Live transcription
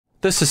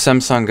This is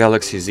Samsung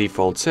Galaxy Z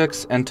Fold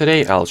 6, and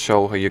today I'll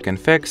show how you can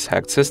fix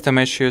hacked system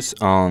issues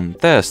on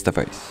this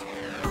device.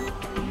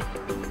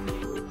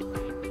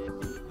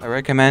 I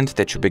recommend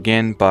that you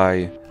begin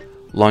by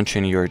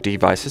launching your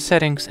device's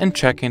settings and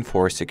checking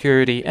for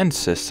security and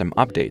system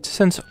updates,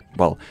 since,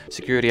 well,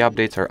 security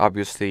updates are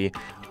obviously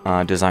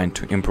designed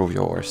to improve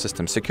your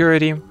system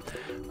security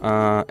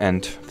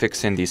and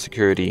fixing the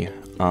security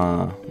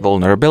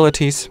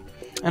vulnerabilities.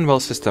 And well,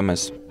 system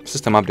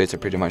updates are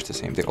pretty much the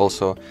same. They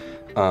also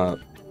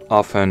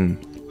often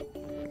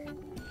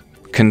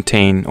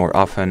contain or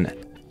often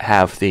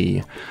have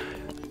the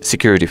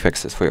security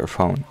fixes for your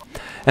phone.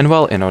 And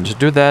well, in order to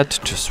do that,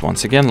 just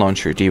once again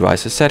launch your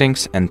device's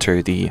settings,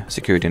 enter the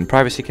security and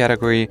privacy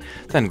category,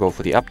 then go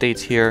for the updates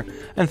here,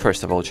 and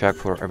first of all check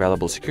for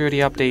available security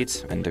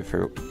updates, and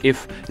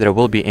if there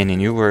will be any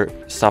newer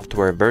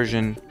software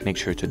version, make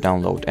sure to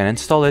download and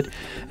install it,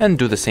 and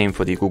do the same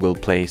for the Google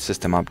Play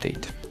system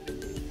update.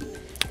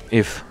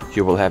 If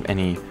you will have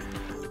any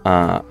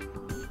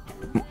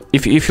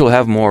if you'll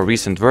have more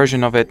recent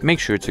version of it, make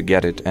sure to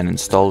get it and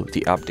install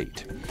the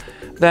update.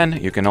 Then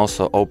you can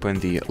also open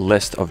the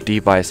list of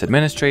device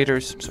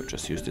administrators, so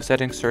just use the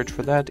settings search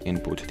for that,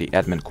 input the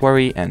admin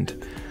query and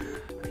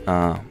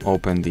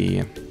open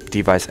the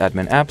device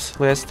admin apps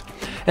list,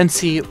 and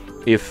see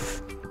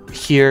if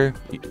here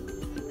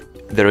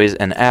there is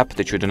an app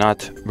that you do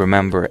not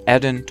remember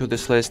adding to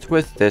this list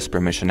with this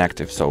permission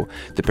active. So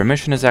the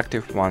permission is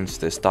active once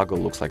this toggle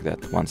looks like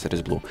that, once it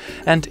is blue.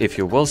 And if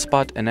you will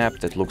spot an app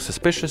that looks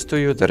suspicious to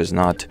you, that is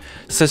not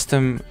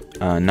system,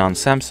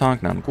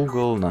 non-Samsung,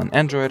 non-Google,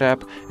 non-Android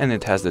app, and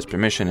it has this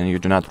permission and you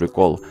do not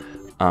recall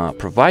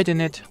providing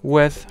it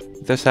with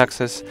this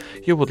access,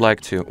 you would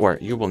like to, or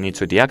you will need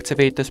to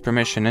deactivate this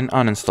permission and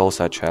uninstall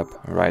such app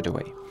right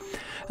away.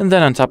 And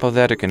then on top of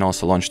that, you can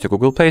also launch the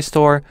Google Play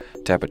Store,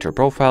 tap at your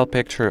profile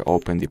picture,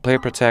 open the Play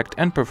Protect,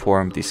 and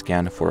perform the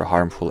scan for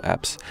harmful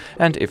apps.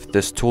 And if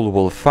this tool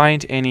will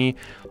find any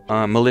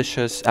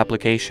malicious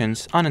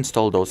applications,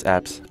 uninstall those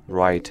apps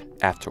right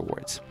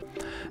afterwards.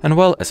 And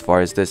well, as far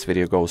as this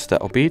video goes,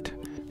 that'll be it.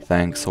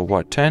 Thanks for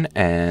watching,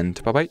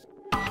 and bye-bye.